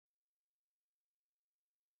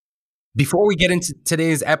Before we get into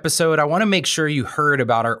today's episode, I want to make sure you heard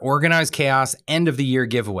about our Organized Chaos end of the year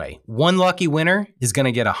giveaway. One lucky winner is going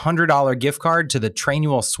to get a $100 gift card to the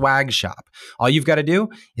Trainual swag shop. All you've got to do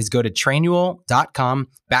is go to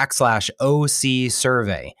trainual.com/OC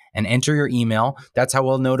survey and enter your email. That's how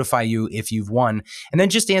we'll notify you if you've won. And then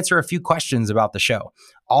just answer a few questions about the show.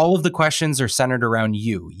 All of the questions are centered around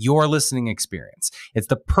you, your listening experience. It's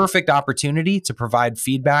the perfect opportunity to provide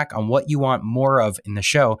feedback on what you want more of in the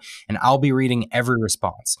show, and I'll be reading every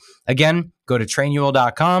response. Again, go to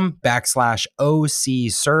trainual.com/OC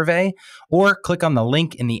survey or click on the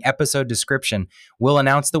link in the episode description. We'll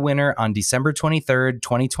announce the winner on December 23rd,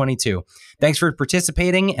 2022. Thanks for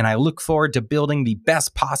participating, and I look forward to building the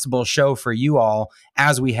best possible show for you all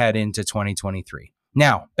as we head into 2023.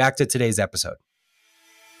 Now, back to today's episode.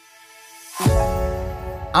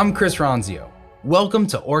 I'm Chris Ronzio. Welcome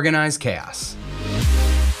to Organized Chaos.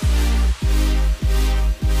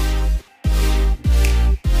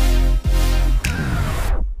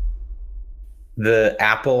 The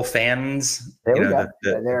Apple fans,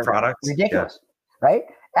 They're products. Ridiculous, right?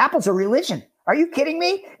 Apple's a religion. Are you kidding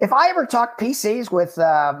me? If I ever talked PCs with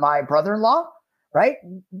my brother-in-law, right,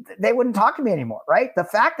 they wouldn't talk to me anymore, right? The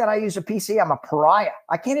fact that I use a PC, I'm a pariah.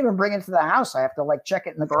 I can't even bring it to the house. I have to check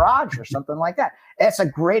it in the garage or something like that. It's a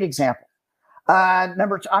great example.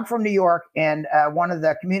 Number two, I'm from New York, and one of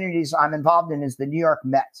the communities I'm involved in is the New York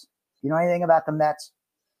Mets. You know anything about the Mets?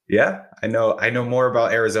 Yeah, I know more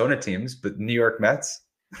about Arizona teams, but New York Mets.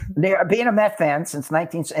 Being a Met fan since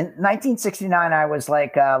 1969, I was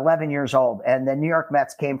 11 years old, and the New York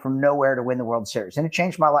Mets came from nowhere to win the World Series, and it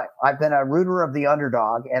changed my life. I've been a rooter of the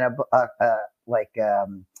underdog and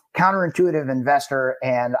counterintuitive investor,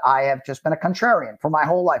 and I have just been a contrarian for my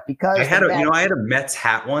whole life because I had a Mets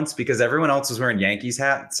hat once because everyone else was wearing Yankees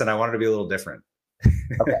hats, and I wanted to be a little different.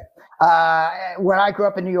 Okay. When I grew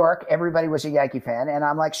up in New York, everybody was a Yankee fan, and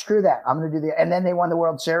I'm like, screw that. I'm going to do and then they won the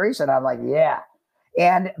World Series, and I'm like, yeah.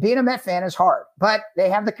 And being a Met fan is hard, but they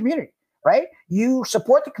have the community, right? You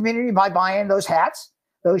support the community by buying those hats,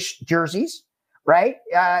 those jerseys, right?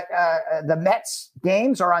 The Mets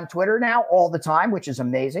games are on Twitter now all the time, which is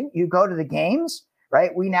amazing. You go to the games,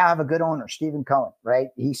 right? We now have a good owner, Stephen Cohen, right?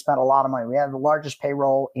 He spent a lot of money. We have the largest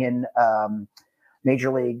payroll in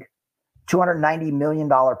Major League, $290 million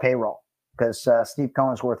payroll, because Steve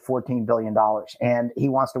Cohen's worth $14 billion, and he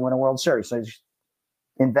wants to win a World Series. So he's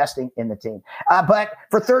investing in the team. But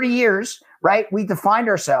for 30 years, right, we defined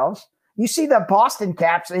ourselves. You see the Boston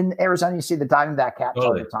caps in Arizona, you see the Diamondback caps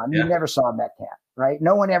all the time. You never saw a Met cap, right?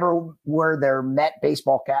 No one ever wore their Met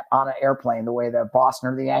baseball cap on an airplane the way the Boston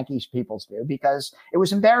or the Yankees peoples do, because it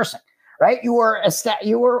was embarrassing, right? You were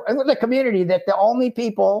the community that the only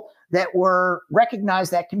people that were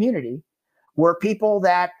recognized that community were people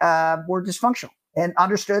that were dysfunctional and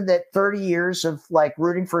understood that 30 years of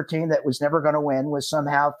rooting for a team that was never going to win was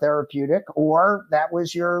somehow therapeutic, or that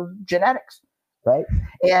was your genetics, right?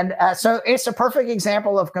 And so it's a perfect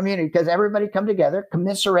example of community, because everybody come together,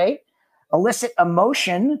 commiserate, elicit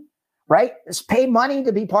emotion, right? Pay money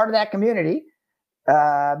to be part of that community.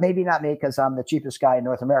 Maybe not me, because I'm the cheapest guy in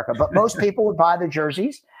North America, but most people would buy the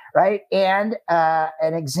jerseys, right? And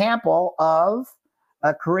an example of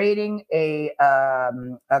creating a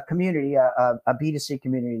community, a B2C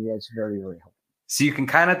community that's very, very helpful. So you can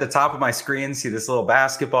kind of at the top of my screen see this little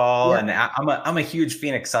basketball, and I'm a huge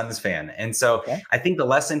Phoenix Suns fan. And so I think the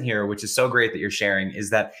lesson here, which is so great that you're sharing, is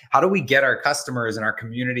that how do we get our customers and our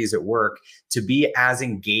communities at work to be as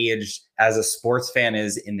engaged as a sports fan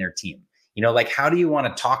is in their team? How do you want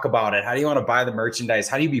to talk about it? How do you want to buy the merchandise?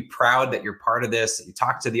 How do you be proud that you're part of this? That you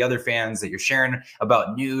talk to the other fans, that you're sharing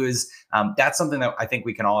about news. That's something that I think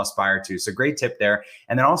we can all aspire to. So great tip there.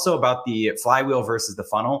 And then also about the flywheel versus the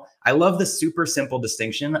funnel. I love the super simple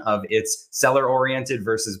distinction of it's seller oriented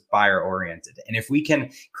versus buyer oriented. And if we can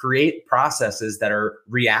create processes that are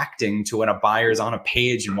reacting to when a buyer's on a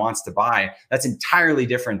page and wants to buy, that's entirely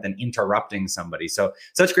different than interrupting somebody. So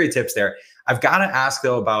such great tips there. I've got to ask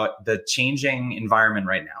though about the changing environment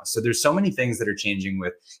right now. So there's so many things that are changing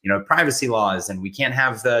with, privacy laws, and we can't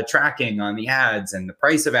have the tracking on the ads, and the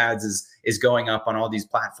price of ads is going up on all these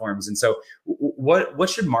platforms. And so what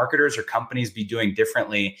should marketers or companies be doing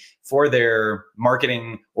differently for their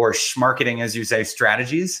marketing or schmarketing, as you say,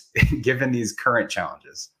 strategies, given these current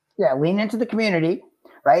challenges? Yeah, lean into the community,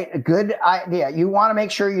 right? A good idea. You want to make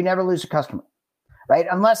sure you never lose a customer, right?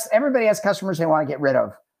 Unless everybody has customers they want to get rid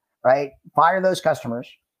of, right? Fire those customers,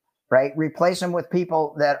 right? Replace them with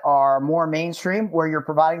people that are more mainstream, where you're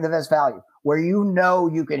providing the best value, where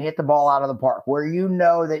you can hit the ball out of the park, where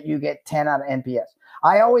that you get 10 out of NPS.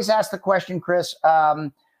 I always ask the question, Chris,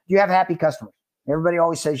 do you have happy customers? Everybody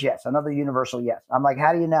always says yes, another universal yes. I'm like,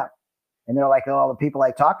 how do you know? And they're like, oh, the people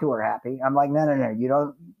I talk to are happy. I'm like, no. You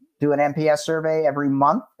don't do an NPS survey every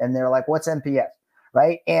month. And they're like, what's NPS?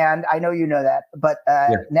 Right. And I know you know that, but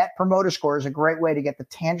Net Promoter Score is a great way to get the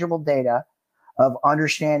tangible data of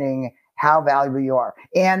understanding how valuable you are.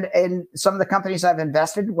 And in some of the companies I've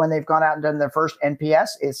invested, when they've gone out and done their first NPS,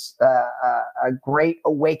 it's a great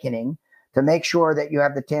awakening to make sure that you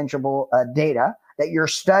have the tangible data, that you're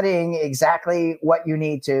studying exactly what you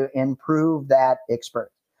need to improve that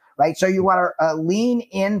experience. Right. So you want to lean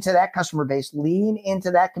into that customer base, lean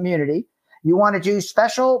into that community. You want to do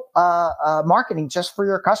special marketing just for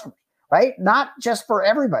your customers, right? Not just for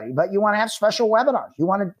everybody, but you want to have special webinars. You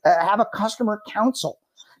want to have a customer council.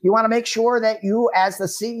 You want to make sure that you, as the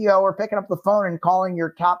CEO, are picking up the phone and calling your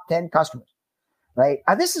top 10 customers, right?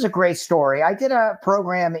 This is a great story. I did a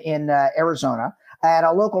program in Arizona at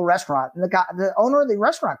a local restaurant. And the owner of the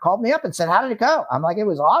restaurant called me up and said, how did it go? I'm like, it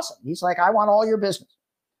was awesome. He's like, I want all your business.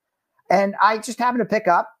 And I just happened to pick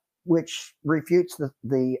up, which refutes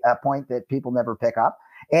the point that people never pick up.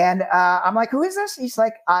 And I'm like, who is this? He's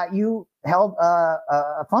like, you held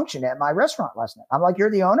a function at my restaurant last night. I'm like,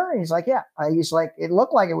 you're the owner? And he's like, yeah. He's like, it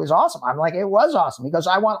looked like it was awesome. I'm like, it was awesome. He goes,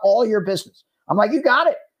 I want all your business. I'm like, you got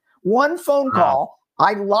it. One phone call,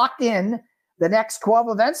 I locked in the next 12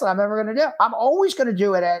 events that I'm ever going to do. I'm always going to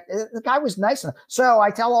do it. The guy was nice enough. So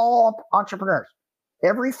I tell all entrepreneurs,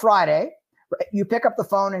 every Friday, you pick up the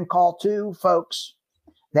phone and call 2 folks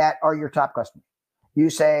that are your top customers. You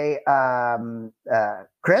say,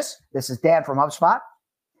 Chris, this is Dan from HubSpot.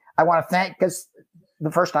 I want to thank, because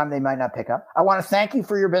the first time they might not pick up. I want to thank you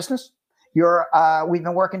for your business. We've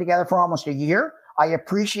been working together for almost a year. I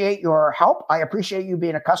appreciate your help. I appreciate you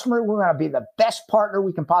being a customer. We're going to be the best partner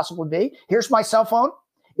we can possibly be. Here's my cell phone.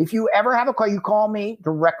 If you ever have a call, you call me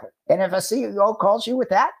directly. And if a CEO calls you with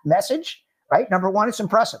that message, right? Number 1, it's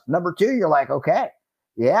impressive. Number 2, you're like, okay,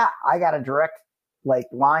 yeah, I got a direct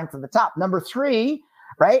line to the top. Number 3,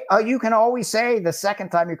 right? You can always say the second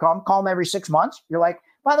time you call them every 6 months. You're like,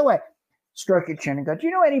 by the way, stroke your chin and go, do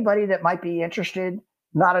you know anybody that might be interested?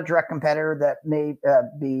 Not a direct competitor that may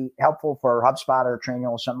be helpful for HubSpot or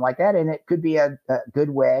Trainio or something like that. And it could be a good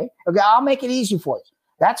way. Okay, I'll make it easy for you.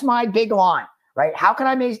 That's my big line, right? How can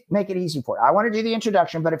I make it easy for you? I want to do the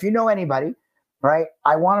introduction, but if you know anybody, right,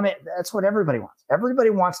 I want to make, that's what everybody wants. Everybody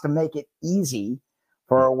wants to make it easy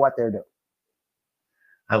for what they're doing.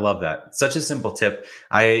 I love that. Such a simple tip.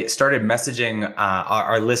 I started messaging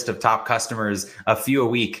our list of top customers a few a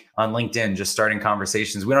week on LinkedIn, just starting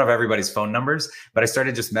conversations. We don't have everybody's phone numbers, but I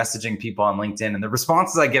started just messaging people on LinkedIn, and the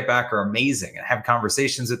responses I get back are amazing. I have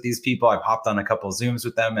conversations with these people. I've hopped on a couple of Zooms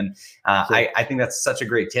with them. And I think that's such a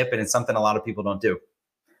great tip. And it's something a lot of people don't do.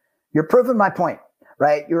 You're proving my point,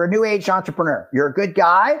 right? You're a new age entrepreneur. You're a good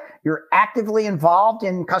guy. You're actively involved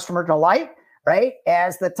in customer delight. Right?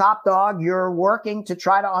 As the top dog, you're working to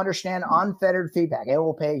try to understand unfettered feedback. It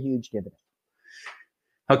will pay a huge dividend.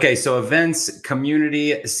 Okay. So events,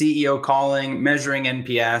 community, CEO calling, measuring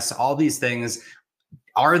NPS, all these things.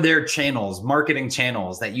 Are there channels, marketing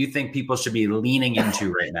channels that you think people should be leaning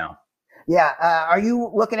into right now? Yeah. Are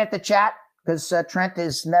you looking at the chat? Because Trent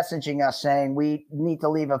is messaging us saying we need to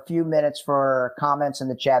leave a few minutes for comments in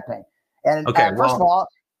the chat pane. And first of all,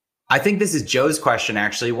 I think this is Joe's question,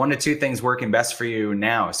 actually. 1 to 2 things working best for you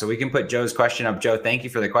now. So we can put Joe's question up. Joe, thank you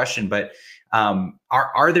for the question. But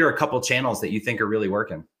are there a couple channels that you think are really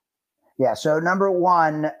working? Yeah. So number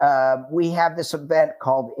 1, we have this event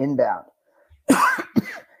called Inbound.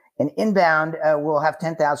 And Inbound will have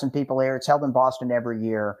 10,000 people here. It's held in Boston every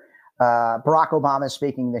year. Barack Obama is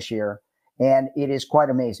speaking this year. And it is quite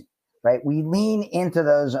amazing. Right. We lean into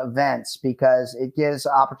those events because it gives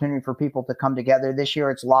opportunity for people to come together. This year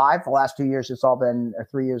it's live. The last 2 years, it's all been, or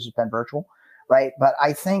 3 years, it's been virtual. Right. But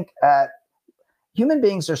I think human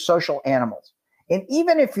beings are social animals. And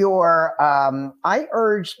even if you're, I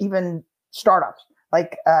urge even startups,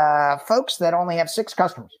 like folks that only have 6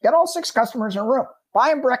 customers, get all 6 customers in a room, buy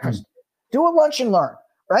them breakfast, do a lunch and learn.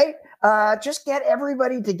 Right. Just get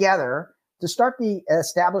everybody together to start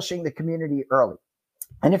establishing the community early.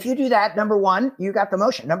 And if you do that, number 1, you got the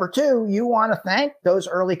motion. Number 2, you want to thank those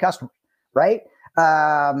early customers, right?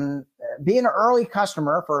 Being an early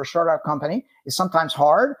customer for a startup company is sometimes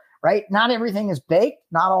hard, right? Not everything is baked.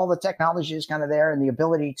 Not all the technology is kind of there, and the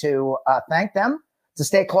ability to thank them, to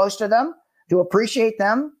stay close to them, to appreciate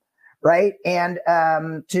them, right? And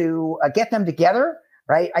to get them together,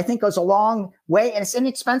 right? I think goes a long way, and it's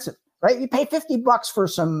inexpensive. right? You pay $50 for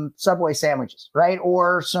some Subway sandwiches, right?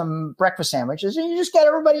 Or some breakfast sandwiches, and you just get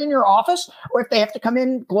everybody in your office. Or if they have to come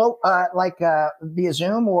in via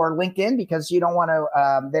Zoom or LinkedIn because they don't want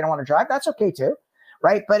to drive, that's okay too,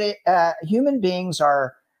 right? But human beings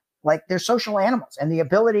are like, they're social animals, and the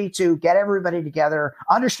ability to get everybody together,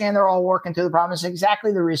 understand they're all working through the problem is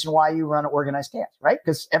exactly the reason why you run Organized Chaos, right?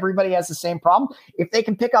 Because everybody has the same problem. If they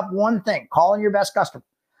can pick up one thing, calling your best customer,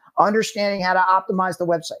 understanding how to optimize the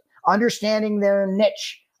website, understanding their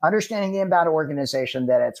niche, understanding the inbound organization,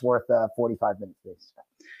 that it's worth 45 minutes.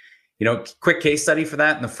 Quick case study for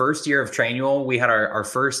that. In the first year of Trainual, we had our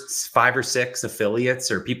first 5 or 6 affiliates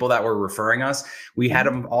or people that were referring us. We had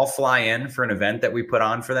them all fly in for an event that we put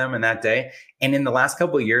on for them in that day. And in the last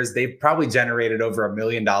couple of years, they've probably generated over $1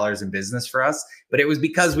 million in business for us. But it was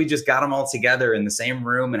because we just got them all together in the same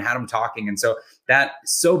room and had them talking. And so that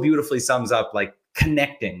so beautifully sums up like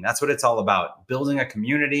connecting. That's what it's all about. Building a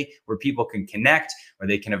community where people can connect, where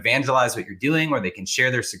they can evangelize what you're doing, where they can share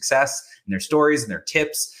their success and their stories and their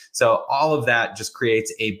tips. So all of that just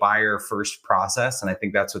creates a buyer first process. And I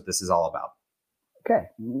think that's what this is all about. Okay.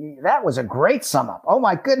 That was a great sum up. Oh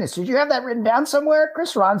my goodness. Did you have that written down somewhere?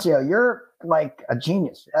 Chris Ronzio, you're like a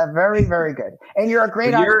genius. Very, very good. And you're a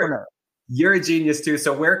great entrepreneur. You're a genius too.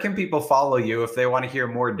 So where can people follow you if they want to hear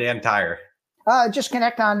more Dan Tyre? Just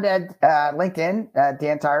connect on LinkedIn,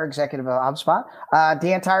 Dan Tyre, executive of HubSpot.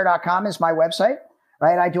 DanTyre.com is my website,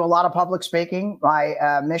 right? I do a lot of public speaking.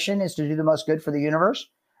 My mission is to do the most good for the universe.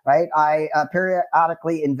 Right. I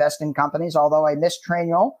periodically invest in companies, although I missed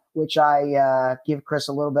Trainual, which I give Chris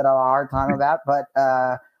a little bit of a hard time about. But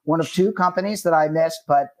one of 2 companies that I missed,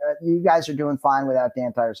 but you guys are doing fine without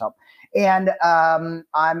Dan Tyre's help. And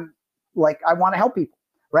I'm like, I want to help people.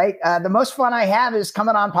 Right. The most fun I have is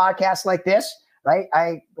coming on podcasts like this. Right.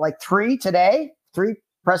 I like 3 today, 3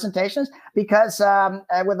 presentations, because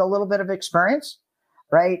with a little bit of experience.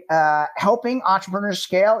 Right. Helping entrepreneurs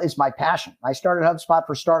scale is my passion. I started HubSpot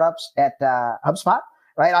for startups at HubSpot.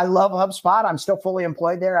 Right. I love HubSpot. I'm still fully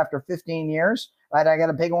employed there after 15 years. Right. I got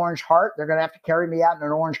a big orange heart. They're going to have to carry me out in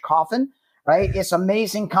an orange coffin. Right. It's an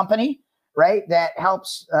amazing company. Right. That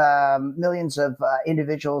helps millions of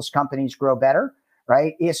individuals, companies grow better.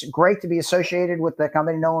 Right. It's great to be associated with the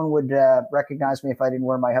company. No one would recognize me if I didn't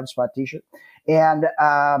wear my HubSpot t-shirt. And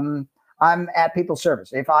I'm at people's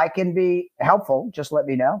service. If I can be helpful, just let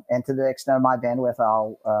me know. And to the extent of my bandwidth,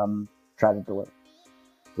 I'll try to deliver.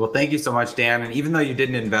 Well, thank you so much, Dan. And even though you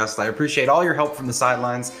didn't invest, I appreciate all your help from the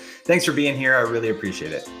sidelines. Thanks for being here. I really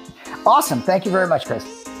appreciate it. Awesome. Thank you very much, Chris.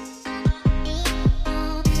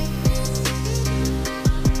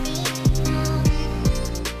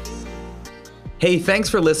 Hey, thanks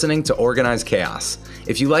for listening to Organized Chaos.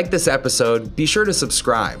 If you like this episode, be sure to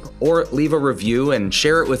subscribe or leave a review and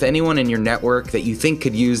share it with anyone in your network that you think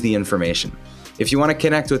could use the information. If you want to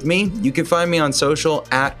connect with me, you can find me on social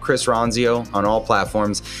at Chris Ronzio on all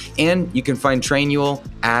platforms, and you can find Trainual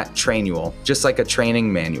at Trainual, just like a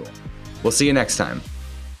training manual. We'll see you next time.